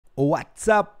What's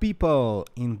up, people?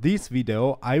 In this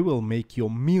video I will make you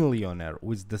a millionaire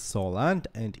with the Sollant,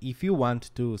 and if you want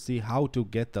to see how to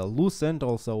get the Lucent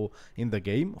also in the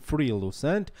game, free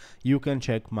Lucent, you can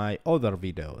check my other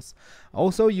videos.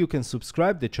 Also, you can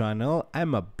subscribe the channel.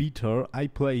 I'm a beater, I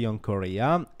play on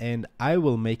Korea, and I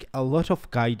will make a lot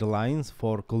of guidelines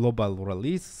for global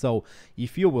release. So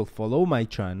if you will follow my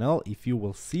channel, if you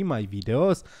will see my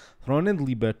videos, Throne and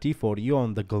Liberty for you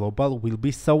on the global will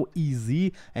be so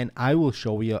easy, and I will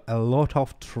show you a lot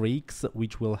of tricks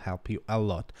which will help you a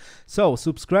lot. So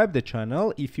subscribe the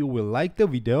channel. If you will like the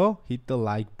video, hit the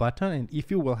like button, and if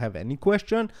you will have any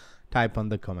question, type on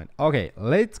the comment. Okay,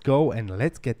 let's go and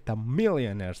let's get the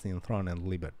millionaires in Throne and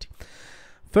Liberty.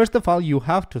 First of all, you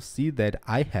have to see that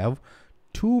I have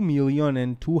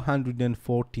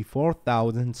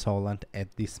 2,244,000 Sollant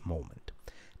at this moment.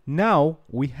 Now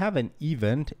we have an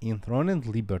event in Throne and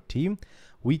Liberty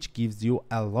which gives you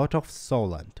a lot of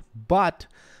Sollant, but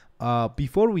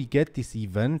before we get this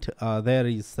event, there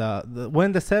is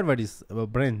when the server is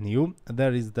brand new,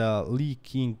 there is the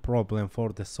leaking problem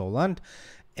for the Sollant,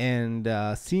 and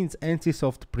since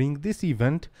NCSoft bring this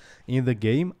event in the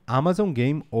game, Amazon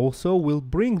game also will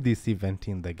bring this event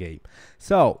in the game.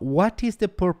 So what is the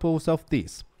purpose of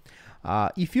this?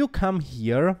 If you come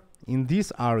here in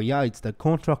this area, it's the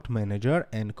contract manager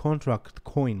and contract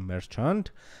coin merchant.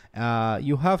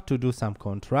 You have to do some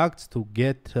contracts to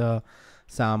get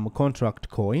some contract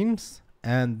coins,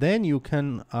 and then you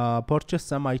can purchase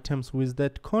some items with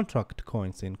that contract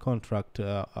coins in contract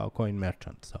coin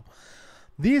merchant. So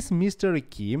this mystery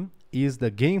key is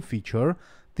the game feature.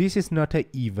 This is not an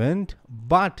event,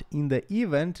 but in the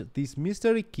event this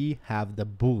mystery key have the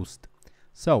boost.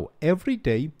 So every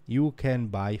day you can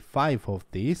buy 5 of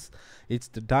these. It's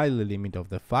the daily limit of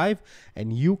the 5,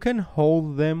 and you can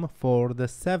hold them for the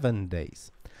 7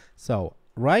 days. So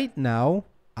right now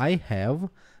I have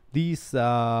this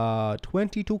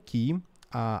 22 key.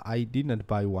 I did not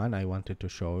buy one, I wanted to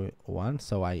show one,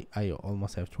 so I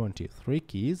almost have 23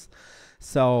 keys.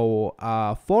 So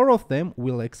 4 of them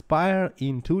will expire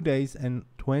in 2 days and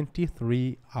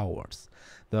 23 hours.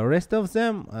 The rest of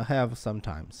them have some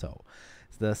time. So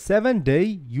the 7th day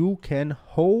you can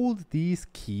hold these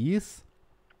keys.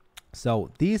 So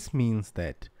this means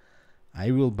that I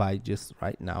will buy just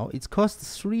right now. It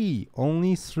costs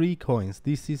only 3 coins.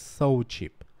 This is so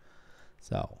cheap.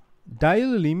 So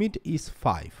daily limit is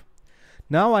 5.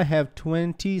 Now I have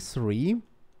 23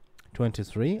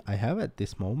 I have at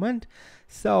this moment.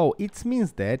 So it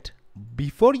means that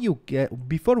before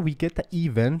we get the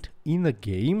event in the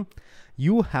game,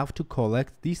 you have to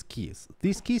collect these keys.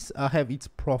 These keys have its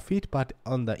profit, but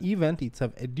on the event it's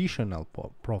have additional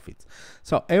profits.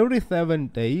 So every 7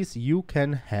 days you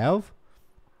can have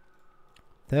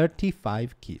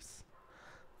 35 keys.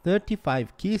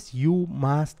 35 keys you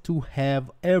must to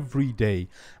have every day.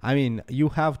 I mean, you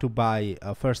have to buy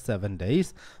first 7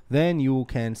 days, then you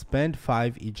can spend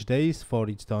 5 each days for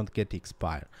it don't get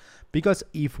expired. Because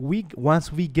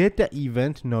once we get the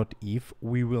event,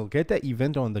 we will get the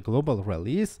event on the global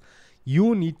release,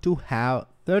 you need to have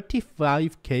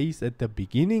 35 keys at the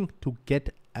beginning to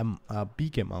get a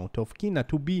big amount of kina,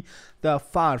 to be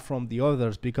far from the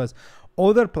others, because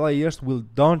other players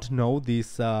don't know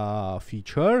this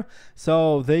feature,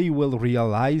 so they will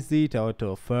realize it at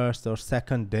the first or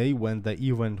second day when the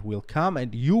event will come,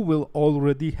 and you will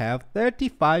already have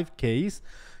 35 keys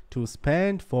to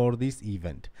spend for this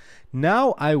event.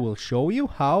 Now I will show you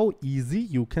how easy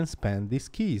you can spend these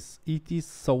keys. It is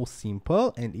so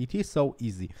simple and it is so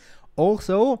easy.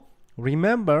 Also,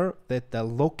 remember that the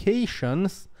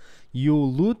locations you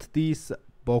loot these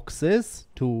boxes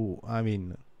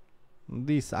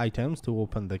these items to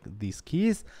open these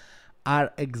keys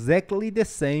are exactly the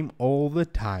same all the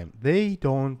time. They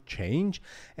don't change,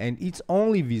 and it's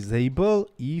only visible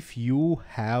if you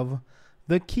have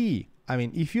the key. I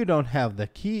mean, if you don't have the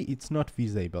key, it's not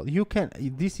visible. You can,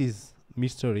 this is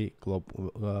mystery globe,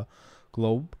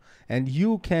 and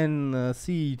you can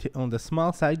see it on the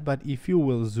small side, but if you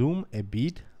will zoom a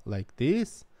bit like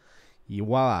this,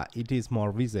 voila, it is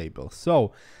more visible.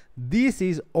 So this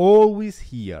is always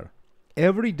here.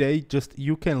 Every day, just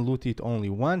you can loot it only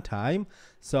one time.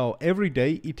 So every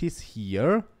day it is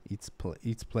here. It's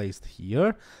placed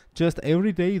here. Just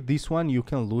every day, this one you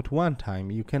can loot one time.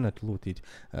 You cannot loot it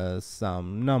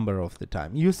some number of the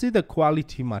time. You see the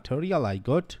quality material I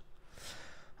got.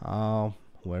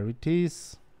 Where it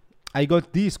is? I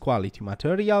got this quality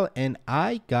material, and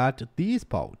I got this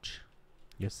pouch.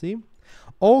 You see?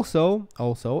 Also,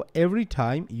 every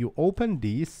time you open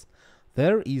this,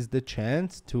 there is the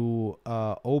chance to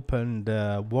open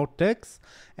the vortex,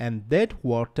 and that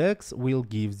vortex will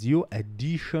gives you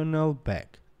additional bag.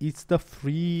 It's the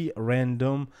free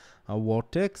random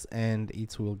vortex, and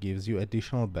it will gives you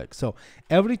additional bag. So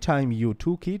every time you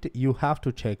took it, you have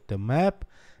to check the map,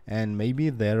 and maybe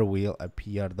there will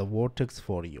appear the vortex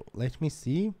for you. Let me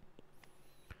see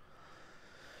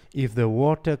if the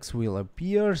vortex will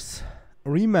appears.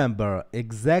 Remember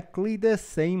exactly the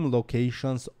same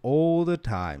locations all the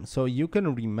time, so you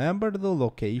can remember the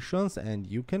locations and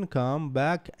you can come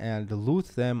back and loot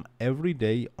them every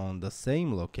day on the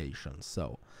same location.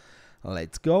 So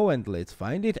let's go and let's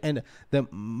find it. And the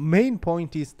main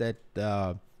point is that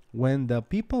when the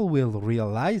people will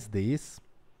realize this,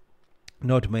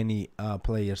 not many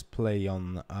players play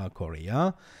on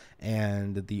Korea,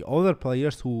 and the other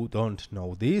players who don't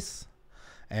know this,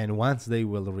 and once they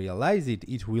will realize it,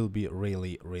 it will be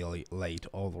really late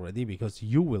already, because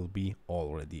you will be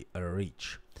already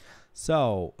rich.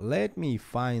 So let me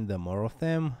find the more of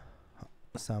them.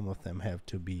 Some of them have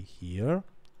to be here.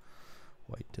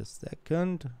 Wait a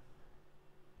second.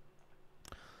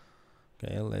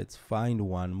 Okay, let's find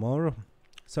one more.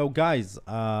 So guys,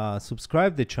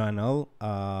 subscribe the channel.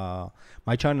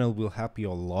 My channel will help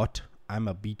you a lot. I'm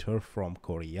a beater from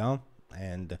Korea,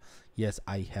 and yes,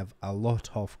 I have a lot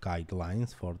of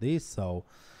guidelines for this. So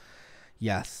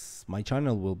yes, my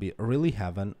channel will be really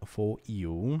heaven for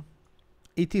you.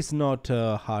 It is not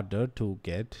harder to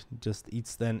get, just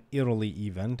it's an early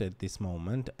event at this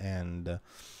moment, and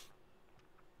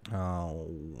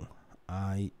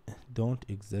I don't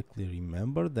exactly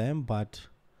remember them, but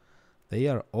they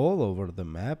are all over the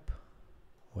map.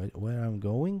 Where I'm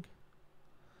going?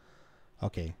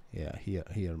 Okay, yeah,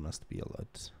 here must be a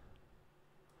lot.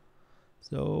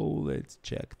 So let's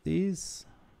check this.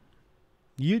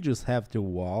 You just have to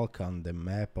walk on the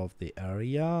map of the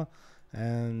area,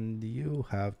 and you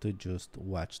have to just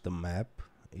watch the map.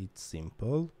 It's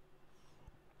simple.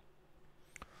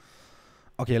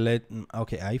 Okay,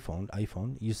 I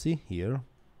found. You see here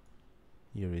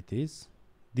it is.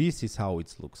 This is how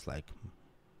it looks like.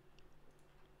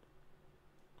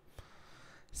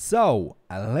 So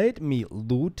let me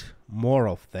loot more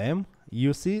of them.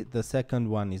 You see the second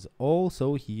one is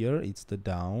also here. It's the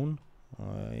down.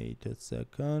 Wait a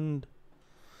second.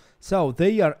 So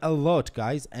they are a lot,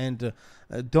 guys, and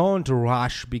don't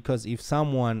rush, because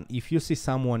if you see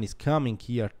someone is coming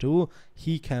here too,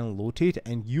 he can loot it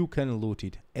and you can loot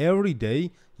it. Every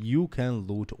day you can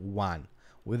loot one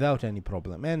without any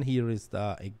problem. And here is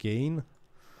the again.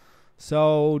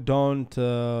 So don't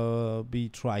be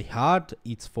try hard.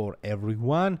 It's for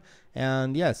everyone,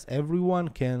 and yes, everyone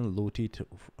can loot it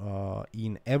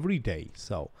in every day.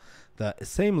 So the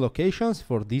same locations,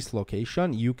 for this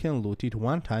location you can loot it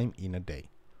one time in a day.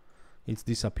 It's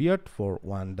disappeared for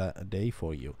one day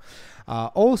for you.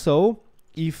 Also,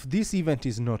 if this event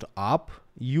is not up,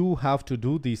 you have to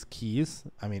do these keys,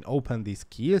 open these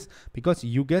keys, because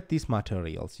you get these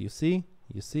materials. You see,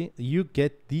 you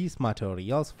get these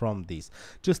materials from this.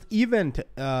 Just event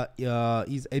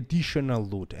is additional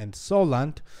loot, and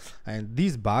Sollant and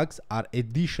these bugs are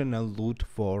additional loot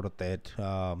for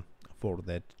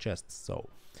that chest. So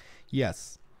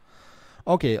yes,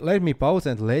 okay, let me pause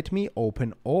and let me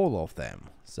open all of them.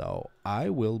 So I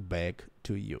will back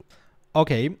to you.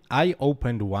 Okay, I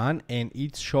opened one and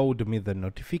it showed me the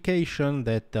notification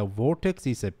that the vortex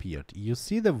is appeared. You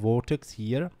see the vortex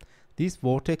here? This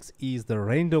vortex is the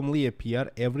randomly appear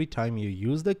every time you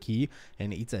use the key,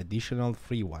 and it's additional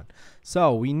free one.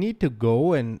 So we need to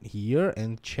go and here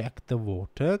and check the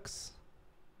vortex.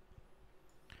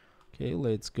 Okay,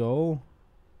 let's go.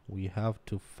 We have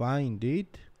to find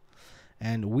it,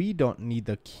 and we don't need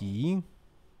a key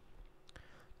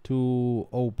to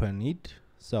open it.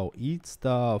 So it's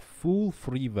the full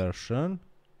free version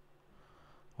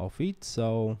of it.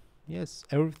 So yes,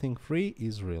 everything free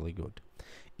is really good.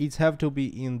 It have to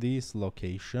be in this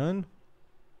location.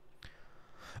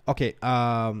 Okay,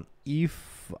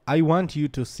 if I want you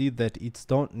to see that it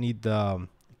don't need the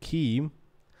key,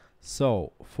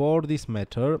 so for this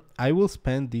matter I will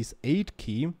spend this 8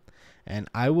 key and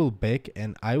I will back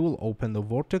and I will open the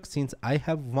vortex, since I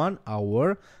have 1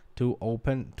 hour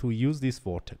to use this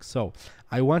vortex. So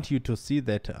I want you to see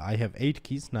that I have 8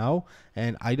 keys now,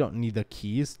 and I don't need the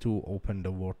keys to open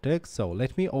the vortex. So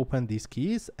let me open these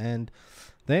keys, and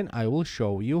then I will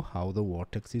show you how the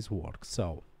vortexes work.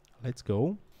 So let's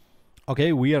go.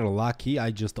 Okay, we are lucky. I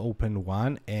just opened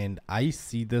one and I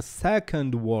see the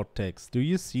second vortex. Do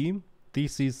you see?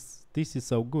 This is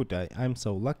so good. I'm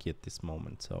so lucky at this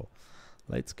moment. So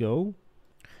let's go.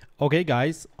 Okay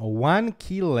guys, one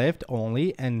key left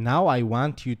only, and now I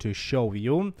want you to show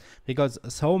you, because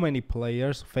so many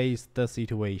players faced the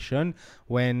situation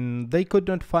when they could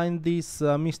not find these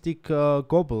mystic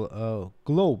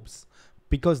globes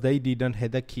because they didn't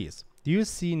have the keys. Do you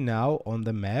see now on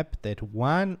the map that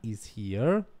one is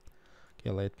here?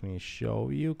 Okay, let me show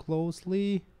you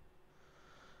closely.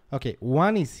 Okay,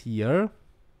 one is here,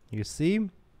 you see,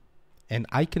 and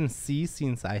I can see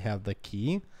since I have the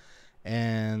key.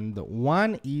 And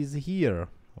one is here.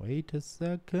 Wait a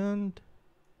second.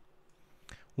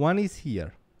 One is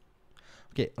here.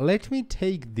 Okay, let me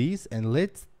take this and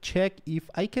let's check if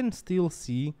I can still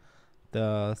see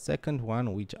the second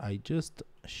one, which I just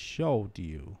showed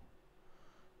you.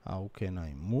 How can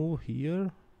I move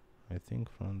here? I think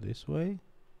from this way.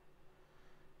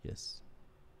 Yes.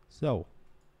 So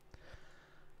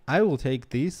I will take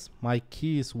this. My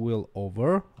keys will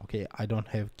over. Okay, I don't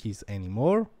have keys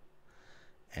anymore.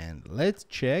 And let's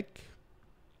check.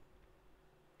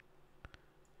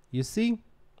 You see,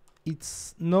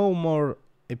 it's no more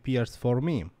appears for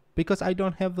me because I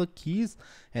don't have the keys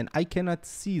and I cannot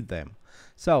see them.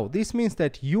 So this means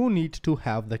that you need to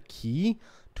have the key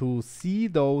to see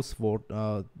those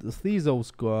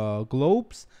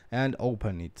globes and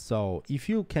open it. So if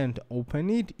you can't open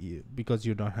it because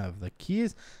you don't have the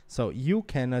keys, so you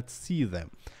cannot see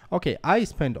them. Okay, I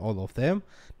spent all of them.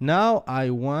 Now I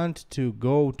want to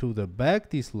go to the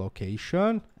back this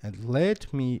location and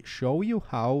let me show you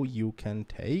how you can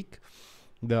take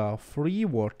the free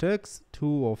vortex.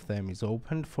 2 of them is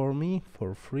opened for me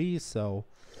for free, so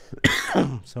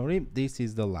sorry, this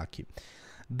is the lucky.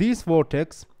 This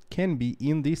vortex can be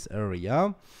in this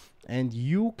area and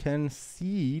you can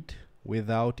see it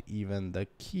without even the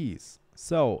keys.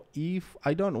 So if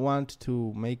I don't want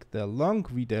to make the long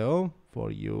video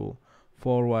for you,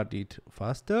 forward it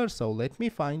faster, so let me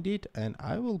find it and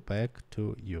I will back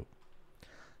to you.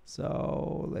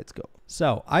 So let's go.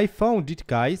 So I found it,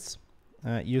 guys.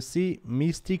 You see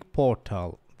mystic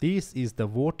portal. This is the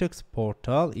vortex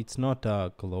portal. It's not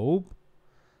a globe,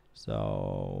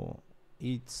 so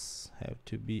it's have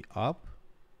to be up.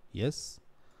 Yes,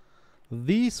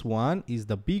 this one is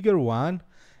the bigger one,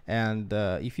 and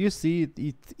if you see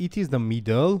it is the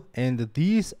middle, and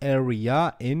this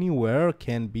area anywhere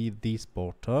can be this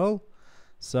portal.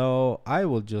 So I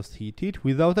will just hit it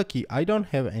without a key. I don't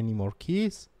have any more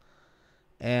keys,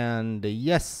 and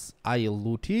yes, I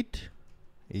loot it.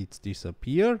 It's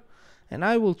disappeared, and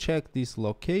I will check this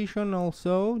location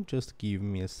also. Just give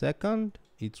me a second.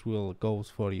 It will goes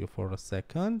for you for a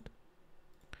second.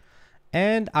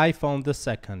 And I found the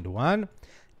second one.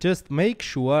 Just make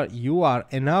sure you are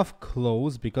enough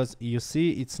close, because you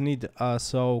see it's need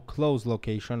so close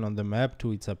location on the map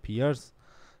to it appears.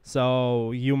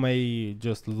 So you may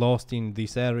just lost in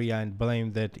this area and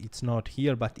blame that it's not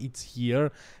here, but it's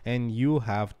here, and you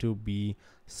have to be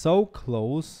so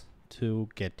close to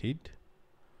get it.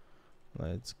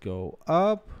 Let's go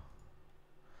up.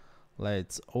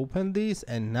 Let's open this,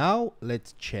 and now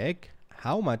let's check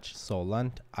how much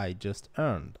Sollant I just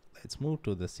earned. Let's move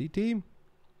to the city.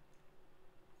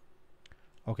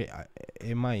 Okay,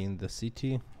 am I in the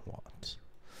city? What?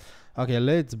 Okay,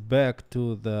 let's back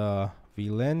to the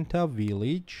Villenta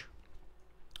village.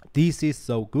 This is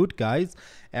so good, guys,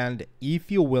 and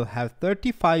if you will have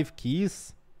 35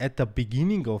 keys at the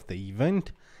beginning of the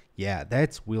event, yeah,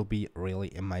 that will be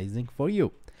really amazing for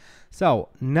you. So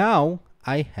now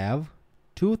I have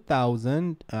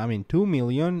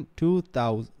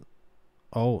 2,000,000.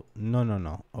 Oh,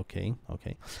 no. Okay.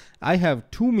 I have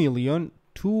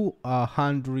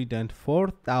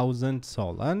 2,204,000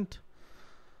 Sollant.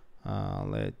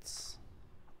 Let's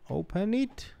open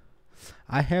it.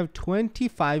 I have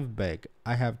 25 bag.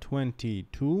 I have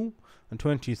 22 and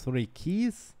 23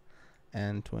 keys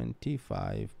and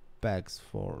 25 bags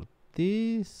for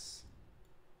this.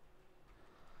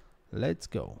 Let's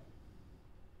go.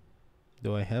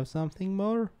 Do I have something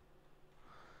more?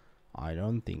 I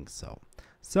don't think so.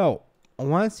 So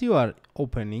once you are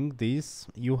opening this,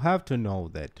 you have to know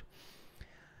that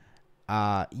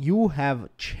you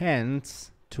have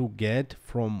chance to get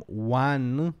from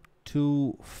 1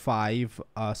 to 5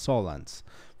 Solants.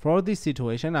 For this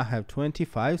situation I have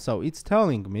 25, so it's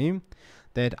telling me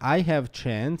that I have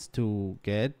chance to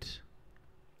get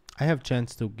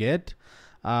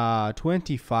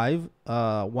 25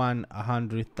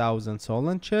 100,000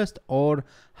 Solant chest or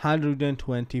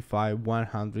 125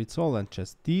 100 Solant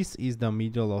chest. This is the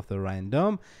middle of the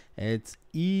random. It's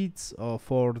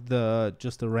for the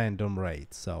just a random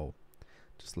rate. So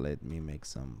just let me make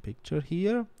some picture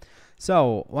here.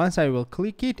 So once I will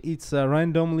click it, it's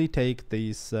randomly take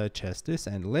these chests,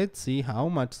 and let's see how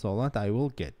much solant I will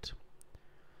get.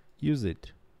 Use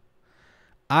it.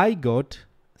 I got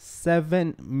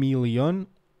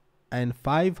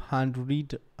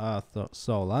 7,500,000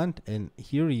 solant, and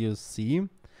here you see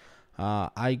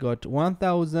I got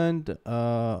 1,000,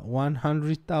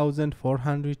 100,000,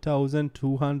 400,000,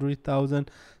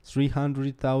 200,000,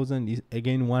 300,000,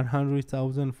 again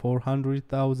 100,000,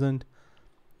 400,000.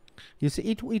 You see,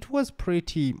 it was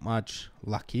pretty much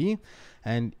lucky,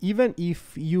 and even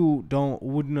if you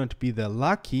would not be the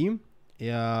lucky,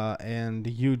 and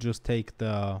you just take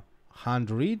the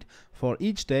 100 for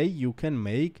each day, you can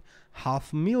make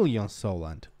 500,000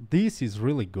 solant. This is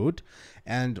really good.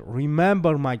 And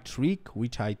remember my trick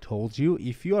which I told you.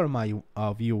 If you are my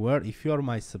viewer, if you are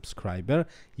my subscriber,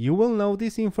 you will know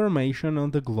this information on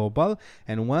the global,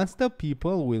 and once the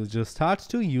people will just start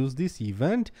to use this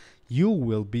event, you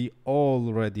will be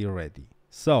already ready.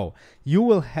 So you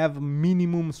will have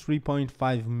minimum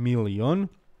 3.5 million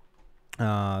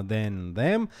than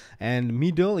them, and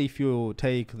middle, if you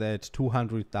take that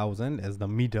 200,000 as the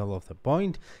middle of the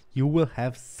point, you will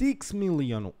have 6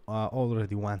 million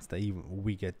already once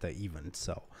we get the event.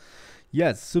 So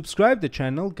yes, subscribe the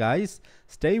channel, guys,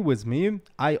 stay with me.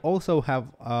 I also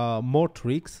have more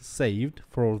tricks saved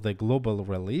for the global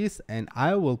release, and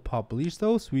I will publish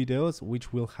those videos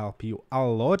which will help you a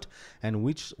lot and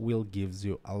which will give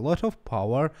you a lot of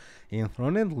power in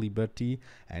Throne and Liberty.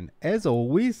 And as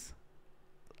always,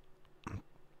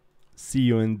 see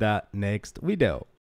you in the next video.